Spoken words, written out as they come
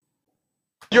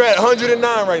You're at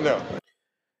 109 right now.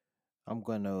 I'm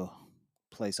going to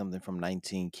play something from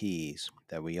 19 Keys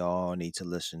that we all need to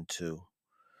listen to.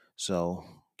 So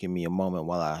give me a moment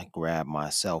while I grab my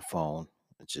cell phone,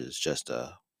 which is just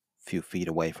a few feet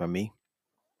away from me.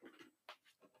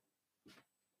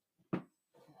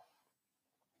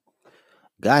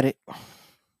 Got it.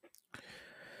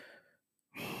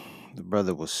 The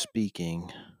brother was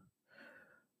speaking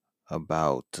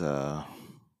about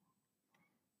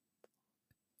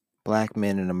black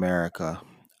men in America,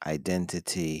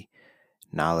 identity,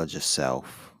 knowledge of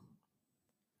self.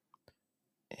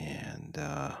 And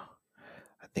I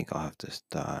think I'll have to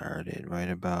start it right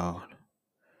about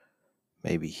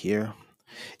maybe here.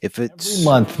 If Every it's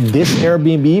month, this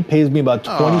Airbnb pays me about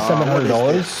what is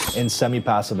 $2,700 this? in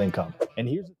semi-passive income. And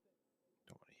here's Don't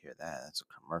want to hear that. That's a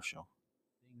commercial.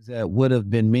 Things that would have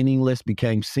been meaningless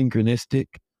became synchronistic,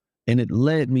 and it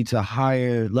led me to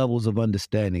higher levels of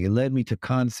understanding. It led me to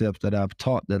concepts that I've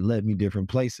taught that led me different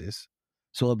places.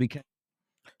 So it became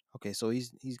Okay, so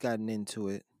he's gotten into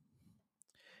it.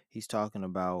 He's talking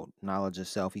about knowledge of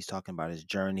self. He's talking about his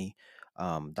journey.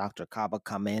 Dr. Kaba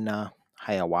Kamena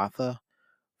Hiawatha,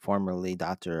 formerly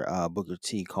Dr. Booker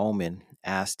T. Coleman,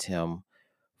 asked him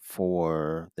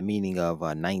for the meaning of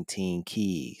 19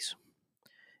 keys.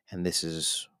 And this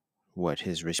is what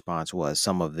his response was.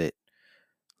 Some of it,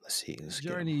 let's see, let's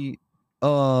get him. journey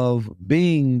of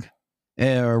being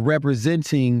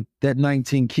representing that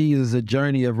 19 keys is a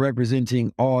journey of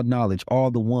representing all knowledge,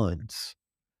 all the ones.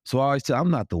 So I always say,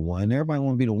 I'm not the one. Everybody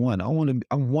want to be the one.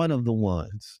 I'm one of the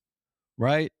ones,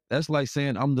 right? That's like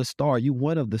saying I'm the star. You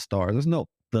one of the stars. There's no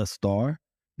the star.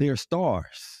 They're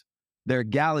stars. They're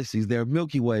galaxies. They're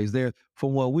Milky Ways. They're,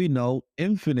 from what we know,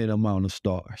 infinite amount of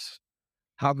stars.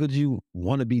 How could you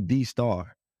want to be the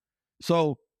star?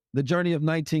 So the journey of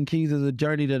 19 keys is a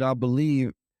journey that I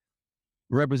believe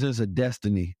represents a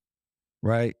destiny,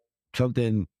 right?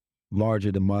 Something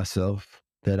larger than myself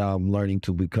that I'm learning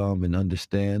to become and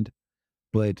understand.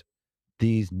 But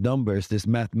these numbers, this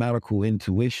mathematical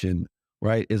intuition,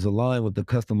 right, is aligned with the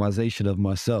customization of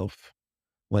myself.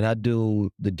 When I do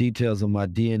the details of my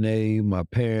DNA, my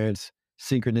parents,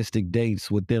 synchronistic dates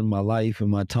within my life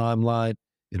and my timeline,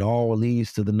 it all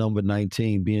leads to the number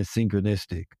 19 being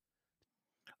synchronistic.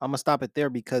 I'm gonna stop it there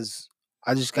because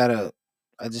I just gotta,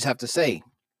 I just have to say,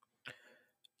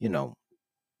 you know,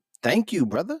 thank you,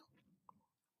 brother.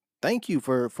 Thank you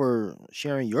for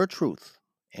sharing your truth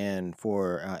and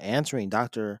for answering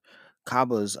Dr.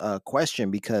 Kaba's question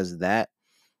because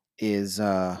is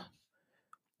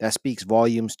that speaks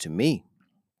volumes to me,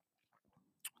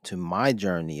 to my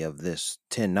journey of this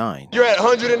 10-9. You're at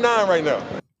 109 right now.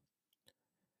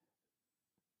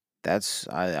 That's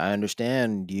I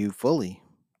understand you fully.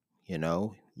 You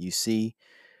know, you see,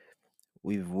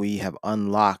 we have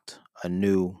unlocked a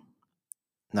new,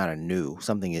 not a new,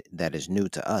 something that is new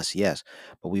to us, yes,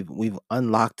 but we've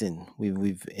unlocked and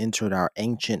we've entered our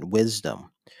ancient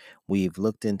wisdom. We've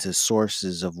looked into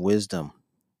sources of wisdom,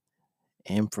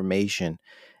 information,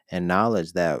 and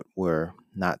knowledge that were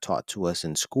not taught to us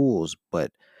in schools,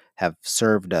 but have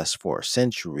served us for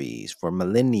centuries, for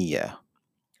millennia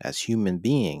as human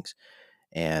beings.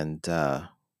 And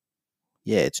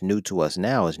yeah, it's new to us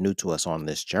now. It's new to us on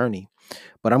this journey.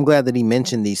 But I'm glad that he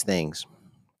mentioned these things.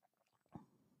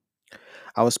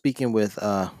 I was speaking with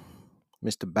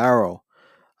Mr. Barrow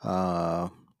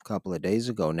a couple of days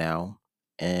ago now,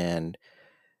 and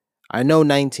I know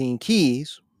 19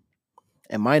 keys,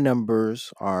 and my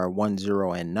numbers are 10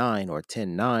 and 9 or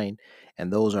 10-9,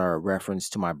 and those are a reference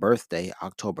to my birthday,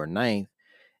 October 9th.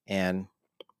 And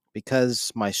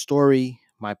because my story,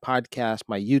 my podcast,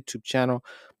 my YouTube channel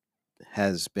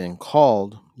has been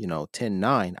called,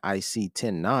 10-9, I see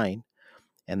 10-9,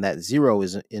 and that zero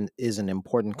is an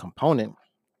important component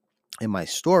in my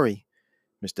story.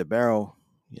 Mr. Barrow,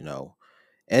 you know,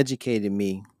 educated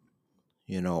me,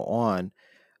 on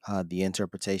the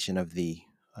interpretation of the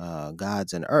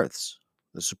gods and earths,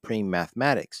 the supreme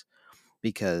mathematics,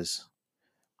 because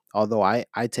although I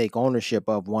take ownership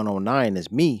of 109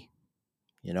 as me,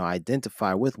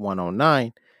 identify with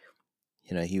 109,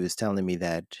 he was telling me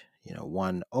that,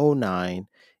 109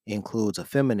 includes a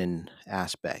feminine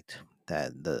aspect,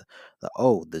 that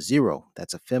the zero,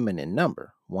 that's a feminine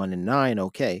number. 1 and 9,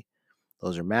 okay,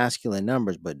 those are masculine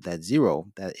numbers, but that zero,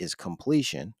 that is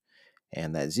completion,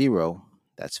 and that zero,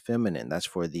 that's feminine. That's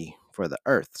for the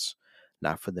earths,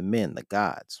 not for the men, the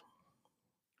gods.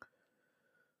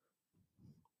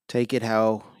 Take it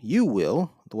how you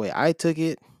will. The way I took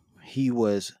it, he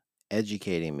was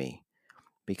educating me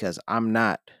because I'm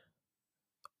not,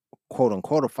 quote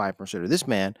unquote, a 5%er. This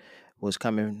man was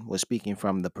speaking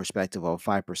from the perspective of a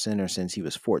 5%er since he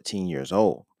was 14 years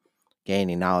old,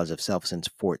 gaining knowledge of self since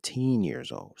 14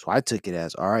 years old. So I took it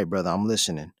as, all right, brother, I'm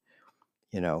listening,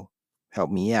 help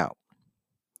me out.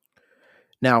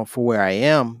 Now, for where I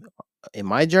am in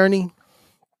my journey,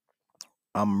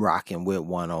 I'm rocking with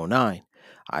 109.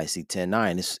 I see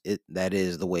 10.9. That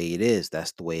is the way it is.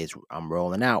 That's the way I'm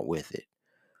rolling out with it.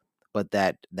 But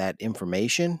that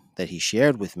information that he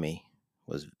shared with me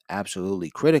was absolutely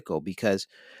critical, because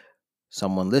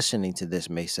someone listening to this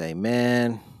may say,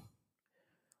 man,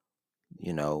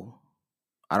 I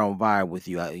don't vibe with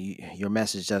you. Your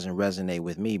message doesn't resonate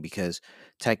with me because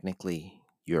technically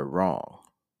you're wrong.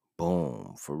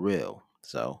 Boom, for real.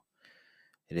 So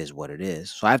it is what it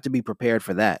is. So I have to be prepared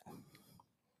for that.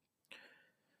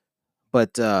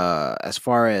 But as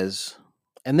far as,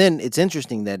 and then it's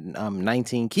interesting that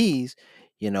 19 Keys,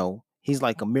 he's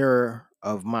like a mirror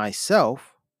of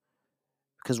myself,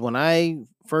 because when I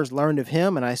first learned of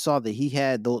him and I saw that he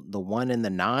had the 1 and the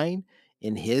 9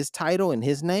 in his title and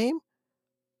his name,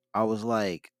 I was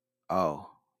like, oh,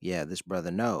 yeah, this brother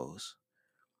knows,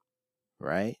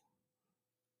 right?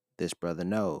 This brother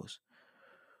knows.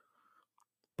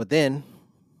 But then,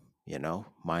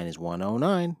 mine is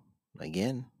 109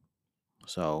 again.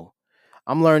 So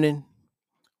I'm learning,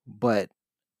 but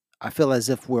I feel as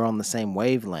if we're on the same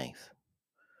wavelength,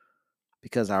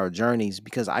 because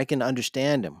I can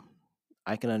understand him.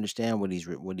 I can understand what he's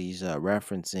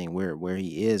referencing, where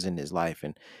he is in his life,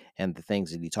 and the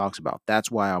things that he talks about.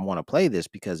 That's why I want to play this,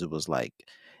 because it was like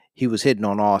he was hitting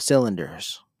on all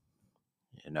cylinders,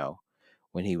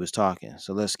 when he was talking.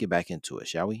 So let's get back into it,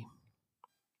 shall we?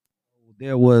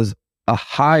 There was a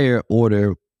higher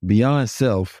order beyond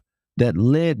self that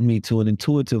led me to an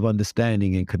intuitive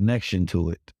understanding and connection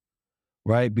to it,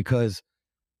 right? Because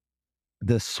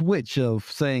the switch of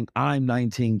saying I'm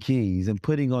 19 Keys and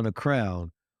putting on a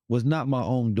crown was not my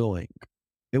own doing.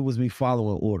 It was me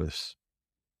following orders.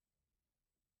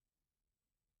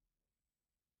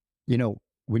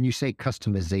 When you say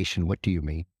customization, what do you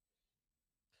mean?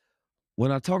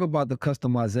 When I talk about the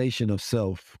customization of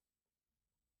self,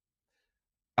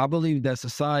 I believe that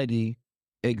society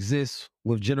exists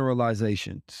with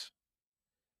generalizations.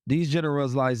 These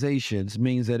generalizations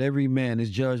means that every man is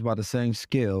judged by the same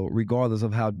scale, regardless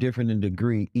of how different in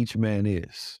degree each man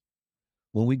is.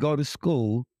 When we go to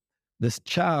school, this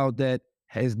child that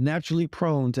is naturally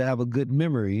prone to have a good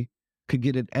memory could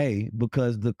get an A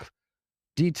because the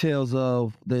details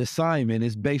of the assignment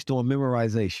is based on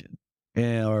memorization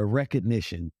or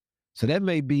recognition. So that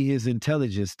may be his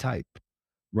intelligence type,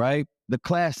 right? The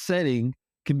class setting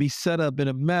can be set up in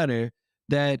a manner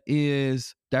that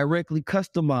is directly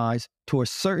customized towards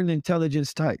certain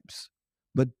intelligence types.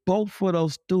 But both of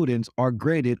those students are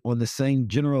graded on the same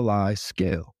generalized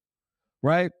scale,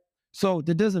 right? So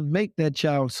that doesn't make that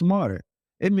child smarter.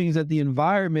 It means that the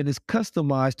environment is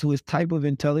customized to his type of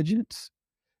intelligence.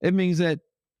 It means that,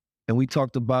 and we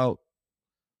talked about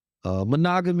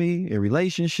monogamy and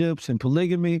relationships and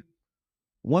polygamy.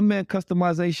 One man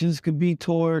customizations could be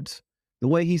towards the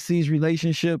way he sees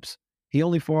relationships. He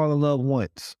only falls in love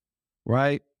once,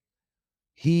 right?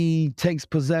 He takes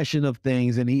possession of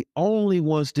things and he only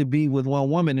wants to be with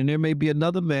one woman. And there may be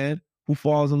another man who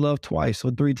falls in love twice or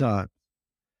 3 times.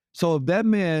 So if that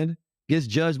man gets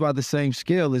judged by the same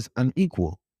scale, it's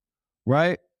unequal,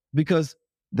 right? Because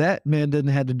that man doesn't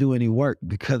have to do any work,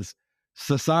 because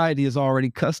society is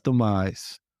already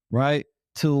customized, right,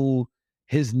 to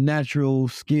his natural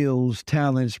skills,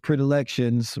 talents,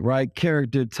 predilections, right,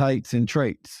 character types and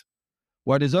traits.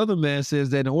 While this other man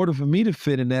says that in order for me to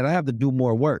fit in that, I have to do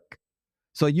more work.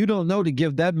 So you don't know to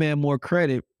give that man more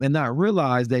credit and not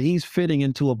realize that he's fitting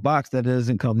into a box that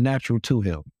doesn't come natural to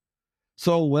him.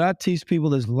 So what I teach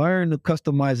people is learn the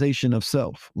customization of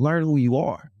self, learn who you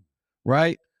are,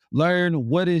 right? Learn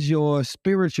what is your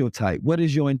spiritual type, what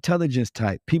is your intelligence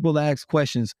type. People ask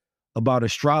questions about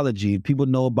astrology, people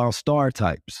know about star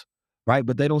types, right?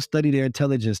 But they don't study their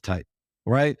intelligence type,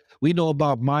 right? We know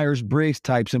about Myers-Briggs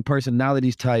types and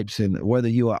personalities types, and whether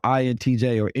you are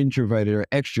INTJ or introverted or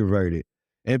extroverted.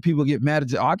 And people get mad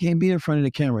at, oh, I can't be in front of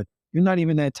the camera. You're not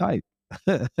even that type.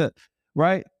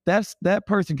 Right? That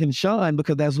person can shine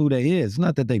because that's who they is. It's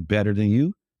not that they better than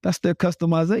you. That's their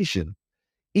customization.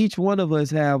 Each one of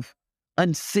us have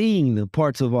unseen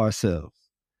parts of ourselves.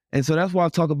 And so that's why I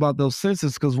talk about those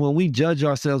senses, because when we judge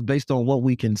ourselves based on what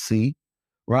we can see,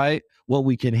 right? What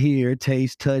we can hear,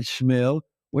 taste, touch, smell,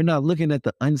 we're not looking at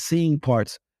the unseen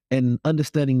parts and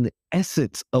understanding the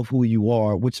essence of who you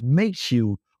are, which makes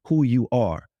you who you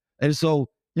are. And so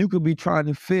you could be trying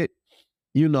to fit,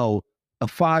 a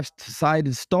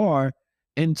 5-sided star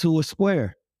into a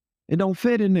square. It don't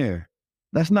fit in there.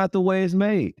 That's not the way it's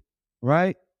made,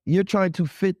 right? You're trying to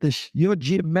fit your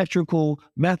geometrical,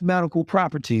 mathematical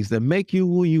properties that make you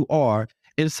who you are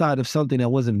inside of something that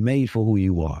wasn't made for who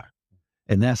you are.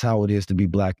 And that's how it is to be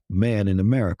Black man in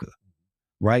America,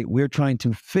 right? We're trying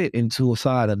to fit into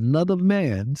another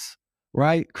man's,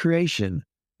 right, creation.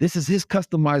 This is his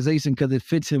customization because it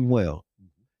fits him well.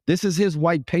 This is his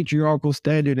white patriarchal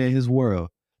standard in his world.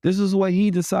 This is the way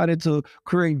he decided to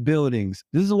create buildings.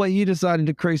 This is the way he decided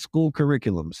to create school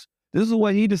curriculums. This is the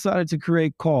way he decided to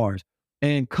create cars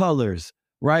and colors,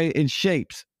 right, and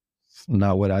shapes. It's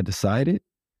not what I decided.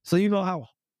 So you know how.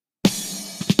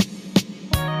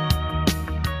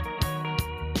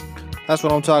 That's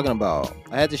what I'm talking about.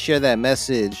 I had to share that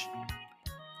message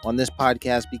on this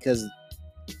podcast because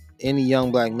any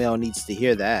young Black male needs to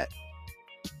hear that.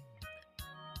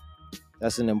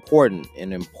 That's an important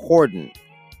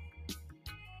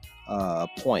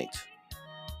point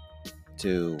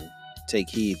to take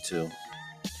heed to.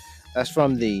 That's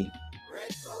from the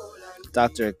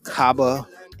Dr. Kaba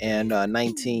and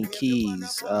 19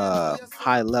 Keys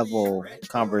High LVL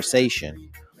Conversation.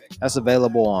 That's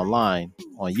available online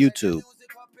on YouTube.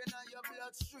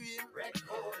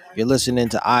 You're listening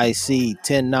to IC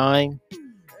 109,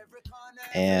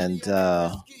 and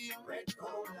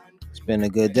it's been a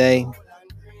good day.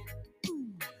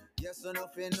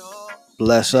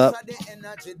 Bless up.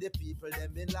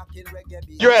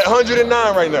 You're at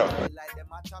 109 right now.